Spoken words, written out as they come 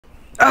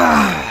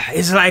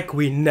It's like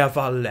we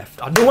never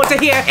left. I don't want to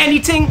hear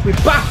anything. We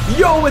back.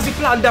 Yo, what's the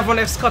plan? Devon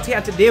F. Scott here.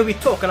 Today we're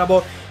talking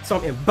about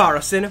some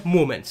embarrassing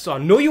moments. So I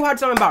know you had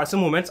some embarrassing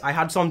moments. I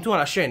had some too,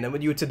 and I'm sharing them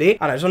with you today.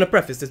 And I just want to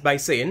preface this by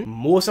saying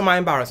most of my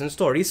embarrassing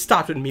stories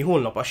start with me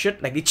holding up a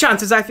shit. Like the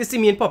chances are, if you see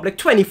me in public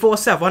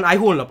 24/7, I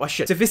holding up a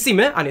shit. So if you see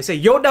me and you say,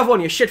 yo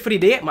Devon, you shit for the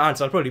day, my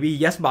answer will probably be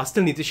yes, but I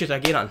still need to shit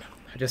again. And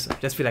I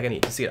just feel like I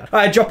need to see that.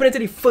 Alright, jumping into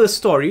the first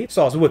story.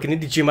 So I was working in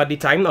the gym at the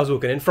time. I was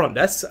working in front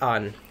desk,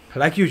 and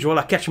like usual,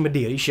 I catch my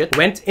daily shit.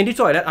 Went in the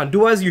toilet and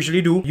do as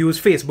usually do.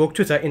 Use Facebook,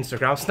 Twitter,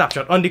 Instagram,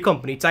 Snapchat on the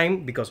company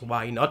time, because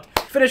why not?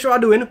 Finish what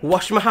I'm doing,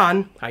 wash my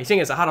hand. I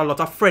think I had a lot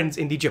of friends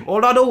in the gym.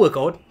 Although I don't work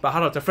out, but I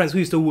had a lot of friends who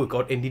used to work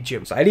out in the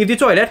gym. So I leave the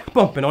toilet,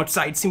 pumping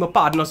outside, see my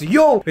partner, say,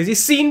 yo, is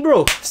this scene,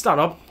 bro?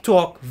 Stand up,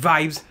 talk,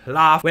 vibes,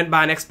 laugh. Went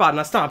by next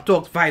partner, stand up,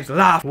 talk, vibes,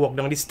 laugh. Walk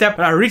down the step.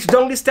 And I reached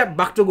down the step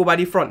back to go by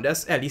the front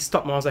desk. Ellie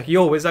stopped me. I was like,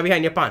 yo, where's that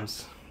behind your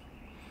pants?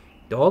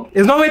 Dog,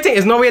 it's not what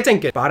you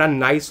thinking. But I had a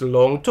nice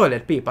long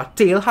toilet paper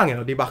tail hanging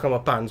out the back of my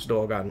pants,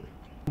 dog, and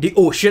the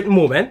oh shit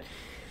moment.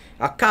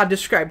 I can't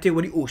describe to you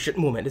what the oh shit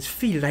moment is.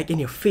 Feel like in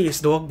your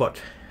face, dog, but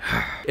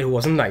it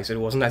wasn't nice. It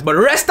wasn't nice. But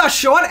rest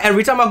assured,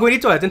 every time I go in the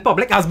toilet in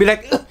public, I'll be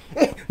like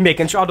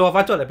making sure I don't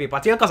have a toilet paper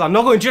tail, because I'm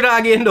not going through that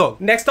again,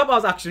 dog. Next up, I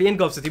was actually in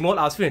Gulf City Mall.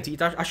 I was feeling to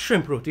eat a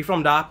shrimp roti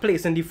from that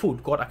place in the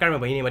food court. I can't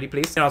remember the name of the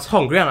place. And I was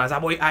hungry, and I was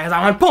like, boy,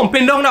 I'm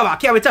pumping down now. I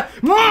can't wait to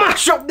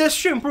mash up this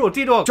shrimp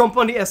roti, dog. Jump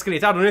on the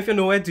escalator. I don't know if you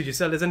know where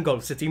Digicel is in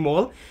Gulf City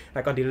Mall.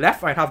 Like on the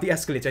left, I have the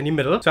escalator in the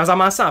middle. So as I'm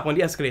up on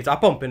the escalator,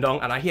 pumping down,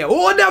 and I hear,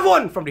 oh,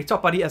 Devon, from the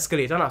top of the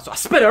escalator. And so I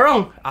spin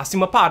around. I see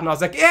my partner. I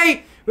was like,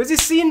 hey, where's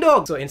this scene,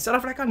 dog? So instead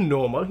of like a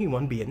normal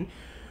human being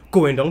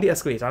going down the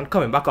escalator and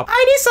coming back up,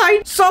 I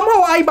decide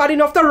somehow I bad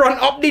enough to run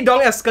up the down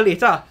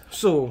escalator.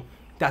 So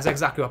that's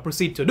exactly what I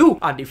proceed to do.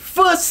 And the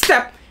first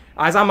step,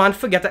 as a man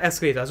forget the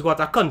escalator has got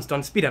a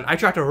constant speed, and I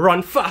try to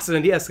run faster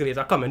than the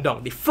escalator coming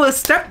down. The first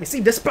step, you see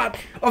this part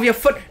of your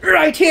foot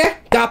right here,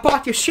 that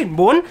part, your shin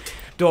bone,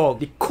 dog,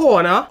 the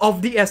corner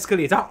of the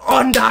escalator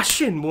on that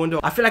shin bone,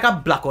 dog. I feel like I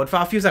black out for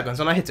a few seconds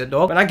when I hit it,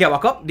 dog. When I get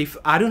back up,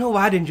 I don't know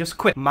why I didn't just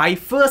quit. My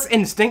first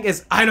instinct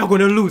is, I'm not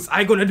gonna lose.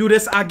 I'm gonna do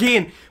this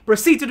again.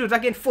 Proceed to do it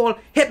again, fall,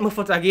 hit my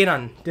foot again,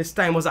 and this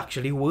time was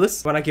actually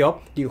worse. When I get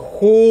up, the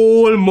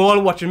whole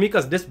mall watching me,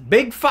 because this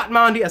big fat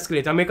man on the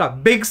escalator make a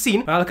big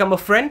scene. When I look at my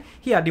friend,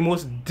 he had the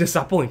most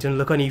disappointing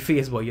look on his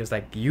face, boy. He was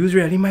like, you's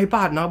really my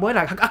partner, boy.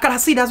 Like, I can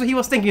see that's what he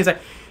was thinking. He's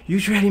like,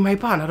 you's really my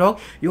partner, dog.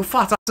 You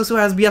fat ass so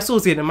as be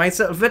associated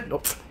myself with.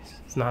 Oh,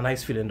 it's not a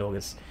nice feeling, dog.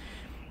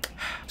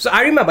 So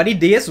I remember the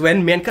days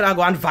when men could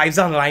go and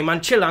vibes and lime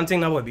and chill and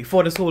thing now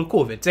before this whole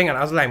COVID thing, and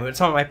I was liming with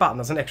some of my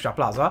partners in Extra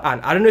Plaza.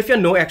 And I don't know if you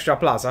know Extra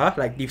Plaza,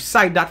 like the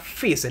side that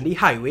facing the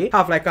highway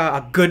have like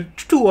a good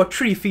 2 or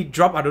 3 feet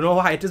drop. I don't know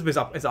how high it is,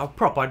 but it's a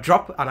proper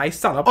drop. And I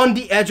stand up on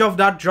the edge of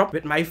that drop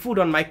with my food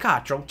on my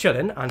car trunk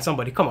chilling, and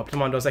somebody come up to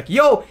me and was like,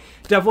 yo,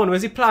 Devon,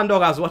 where's the plan,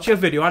 dog? I was watching your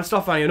video and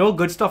stuff, and you know,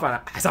 good stuff,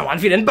 and someone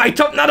feeling bite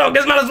up now, dog.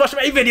 This man is watching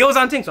my videos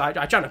and things. So I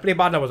trying to play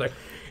bad, and I was like,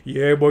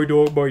 yeah, boy,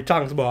 dog, boy,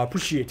 thanks, boy, I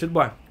appreciate it,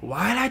 boy.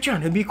 While I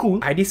trying to be cool,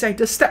 I decide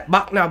to step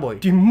back now, boy.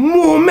 The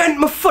moment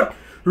my foot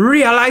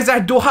realized I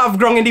don't have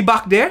ground in the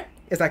back there,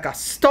 it's like a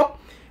stop,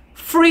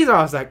 freeze, and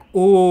I was like,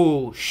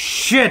 oh,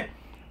 shit.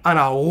 And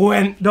I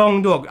went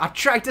down, dog. I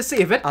tried to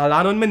save it. I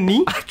landed on my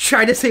knee. I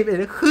tried to save it.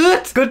 It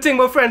hurt. Good thing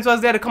my friends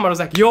was there to come out. I was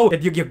like, yo,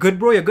 you're good,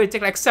 bro. You're good. It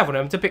take like 7 of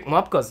them to pick me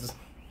up, because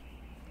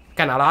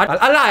kinda hard.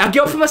 I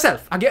get up for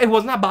myself. It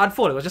wasn't a bad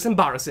fall, it was just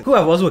embarrassing.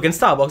 Whoever was working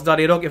Starbucks that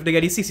day, dog, if they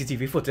get the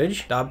CCTV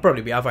footage, that'll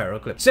probably be a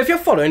viral clip. So if you're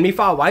following me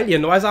for a while, you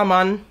know as a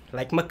man,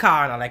 like my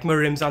car and I like my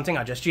rims and things,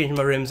 I just changed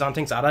my rims and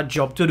things. I had a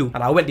job to do,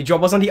 and the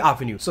job was on the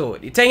avenue. So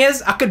the thing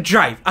is, I could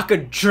drive.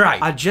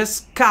 I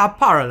just can't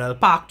parallel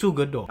park too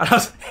good, though. And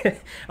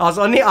I was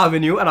on the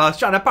avenue and I was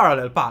trying to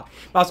parallel park.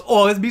 But I was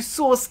always be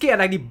so scared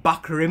like the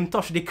back rim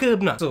touch the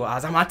curb now. So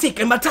as I'm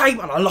taking my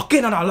time, and I lock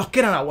in and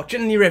I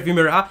watching in the rearview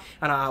mirror,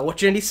 and I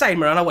watching the side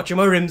mirror, and I watching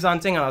my rims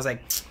and thing, and I was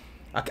like,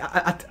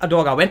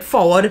 dog, I went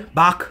forward,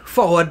 back.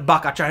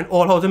 I trying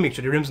all how to make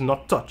sure the rims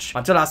not touch.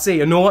 Until I say,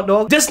 you know what,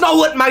 dog? This not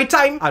worth my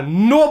time,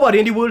 and nobody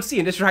in the world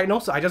seeing this right now,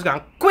 so I just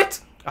gonna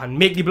quit and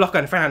make the block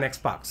and find the next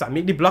park. So I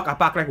make the block, I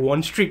park like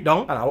 1 street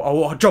down, and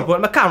I jump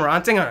on my camera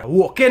and thing, and I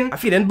walk in. I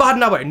feeling bad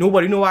now, but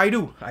nobody know what I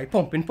do. I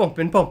pumping.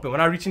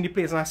 When I reach in the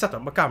place and I set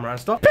up my camera and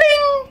stuff,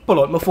 pling!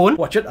 Pull out my phone,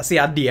 watch it, I see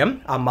a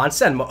DM, a man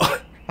send me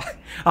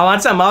I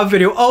want to send my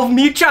video of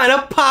me trying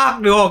to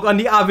park, dog, on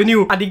the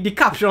avenue. And the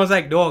caption was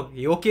like, dog,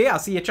 you okay? I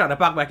see you trying to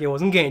park back. You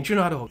wasn't getting you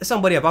know, dog.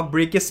 Somebody ever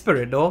break your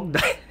spirit, dog?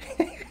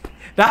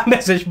 That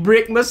message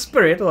break my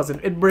spirit,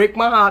 wasn't it? It break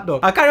my heart, dog.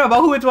 I can't remember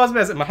who it was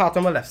message. My heart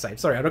on my left side.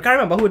 Sorry, I can't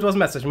remember who it was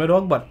message me,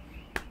 dog, but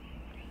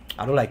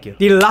I don't like you.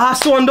 The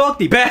last one, dog,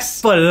 the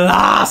best for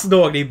last,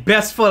 dog. The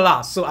best for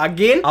last. So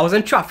again, I was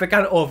in traffic,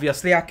 and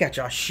obviously I catch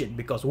a shit,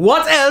 because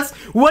what else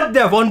would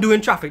Devon do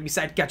in traffic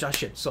besides catch a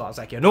shit? So I was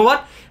like, you know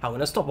what? I'm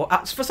gonna stop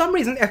off. For some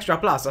reason, Extra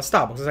Plaza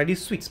Starbucks is like the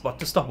sweet spot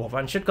to stop off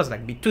and shit, because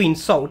like between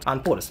South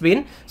and Port of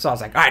Spain. So I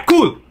was like, alright,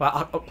 cool.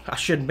 But I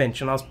should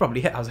mention I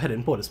was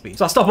heading Port of Spain.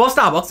 So I stop off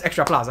Starbucks,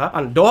 Extra Plaza,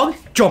 and dog,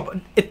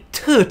 jump. It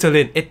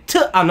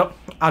turtling.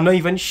 I'm not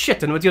even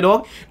shitting with your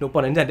dog. No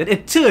pun intended.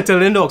 It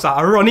turtling, dog. So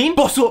I run in,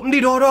 bust open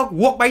the door, dog,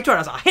 walk by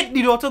toilet. So I hit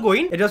the door to go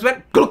in. It just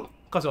went gluk.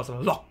 Because it was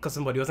locked, because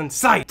somebody was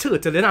inside.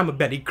 Turtling, I'm a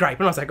belly gripe.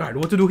 And I was like, alright,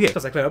 what to do here? So I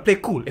was like, let me play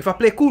cool. If I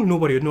play cool,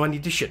 nobody would know I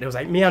need this shit. There was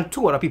like me and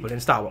 2 other people in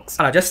Starbucks.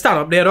 And I just stand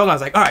up there, dog. I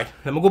was like, alright,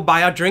 let me go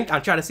buy a drink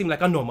and try to seem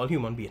like a normal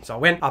human being. So I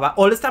went, about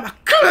all this time, I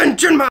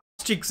clenching my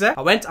cheeks, I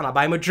went and I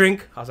buy my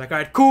drink. I was like,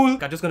 alright, cool.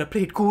 I'm just gonna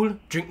play it cool,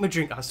 drink my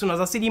drink. As soon as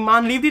I see the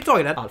man leave the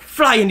toilet, I'll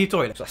fly in the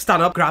toilet. So I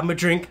stand up, grab my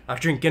drink, I'm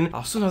drinking.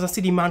 As soon as I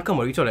see the man come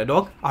out of the toilet,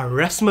 dog, I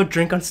rest my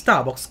drink on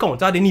Starbucks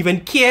counter. I didn't even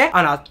care.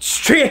 And I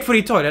straight for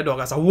the toilet, dog.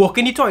 As I walk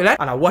in the toilet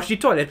and I wash the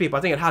toilet paper, I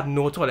think it had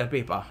no toilet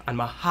paper. And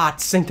my heart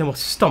sank to my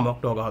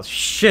stomach, dog. I was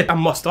shit. I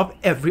must have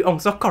every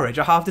ounce of courage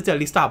I have to tell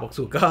the Starbucks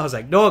worker. I was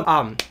like, dog,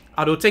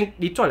 I don't think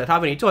the toilet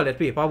have any toilet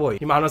paper, boy.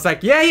 The man was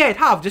like, yeah, it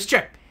have, just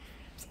check.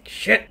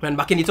 Shit. Went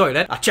back in the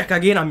toilet. I check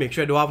again and make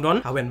sure I don't have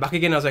none. I went back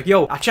again. I was like,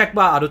 yo, I checked,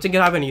 but I don't think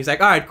it have any. He's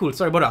like, alright, cool.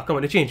 Sorry about that. Come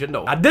on, to change it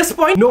now. At this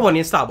point, no one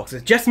in Starbucks.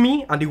 It's just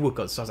me and the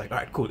workers. So I was like,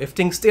 alright, cool. If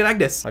things stay like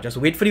this, I just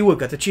wait for the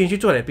worker to change the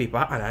toilet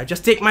paper and I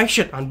just take my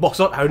shit and box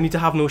out. I don't need to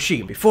have no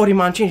shame. Before the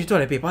man changed the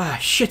toilet paper,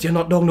 shit, you're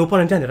not dog, no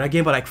pun intended. I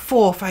gave like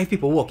 4 or 5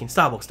 people walk in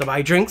Starbucks to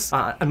buy drinks.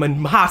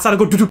 And my heart started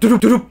to go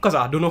do because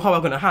I don't know how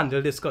I'm gonna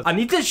handle this. Because I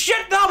need this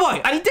shit now,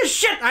 boy. I need this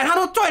shit. I had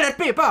no toilet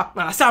paper.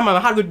 And I started my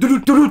heart go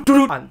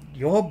do. And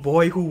your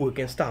boy who work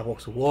in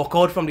Starbucks walk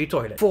out from the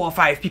toilet. 4 or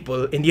 5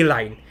 people in the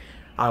line.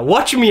 And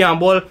watch me and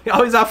ball.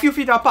 I was a few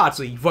feet apart,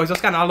 so his voice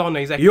was kind of loud.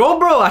 He's like, yo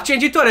bro, I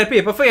changed the toilet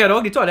paper for you,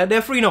 dog. The toilet,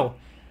 they're free now.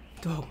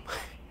 Dog.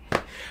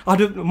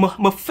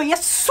 My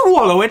face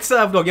swallow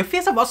itself, dog. Your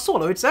face about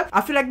swallow itself. I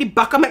feel like the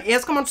back of my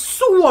ears come and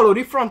swallow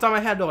the front of my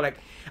head, dog. Like,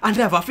 I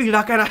never feel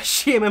that kind of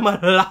shame in my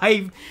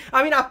life.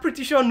 I mean, I'm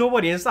pretty sure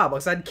nobody in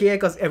Starbucks I'd care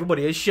because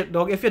everybody is shit,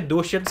 dog. If you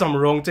do shit, something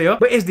wrong to you.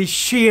 But it's the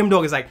shame,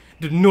 dog. It's like,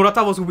 they know that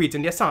I was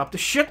waiting. They stand up to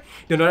shit.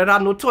 They know that I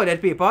had no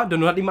toilet paper. They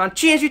know that the man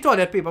changed the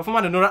toilet paper for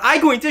me. They know that I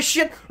go into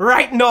shit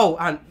right now.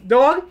 And,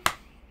 dog,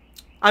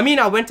 I mean,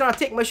 I went and I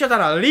take my shit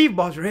and I leave,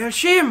 but it was real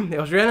shame. It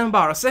was real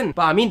embarrassing.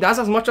 But I mean, that's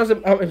as much as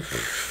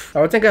I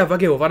don't think I ever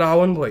get over that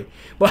one, boy.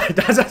 But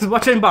that's as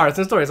much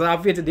embarrassing stories I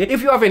have for you today.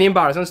 If you have any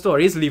embarrassing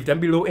stories, leave them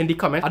below in the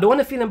comments. I don't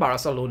want to feel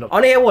embarrassed alone. I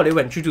want to hear what they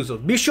went through too, so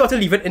be sure to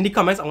leave it in the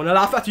comments. I want to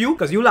laugh at you,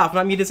 because you laughing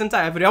at me this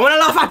entire video. I want to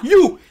laugh at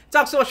you!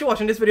 Thanks so much for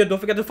watching this video. Don't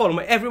forget to follow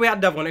me everywhere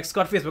at Devon,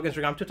 Facebook,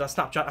 Instagram, Twitter,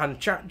 Snapchat,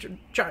 and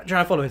try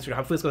and follow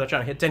Instagram first because I'm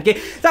trying to hit 10K.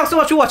 Thanks so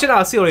much for watching.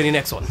 I'll see you in the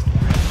next one.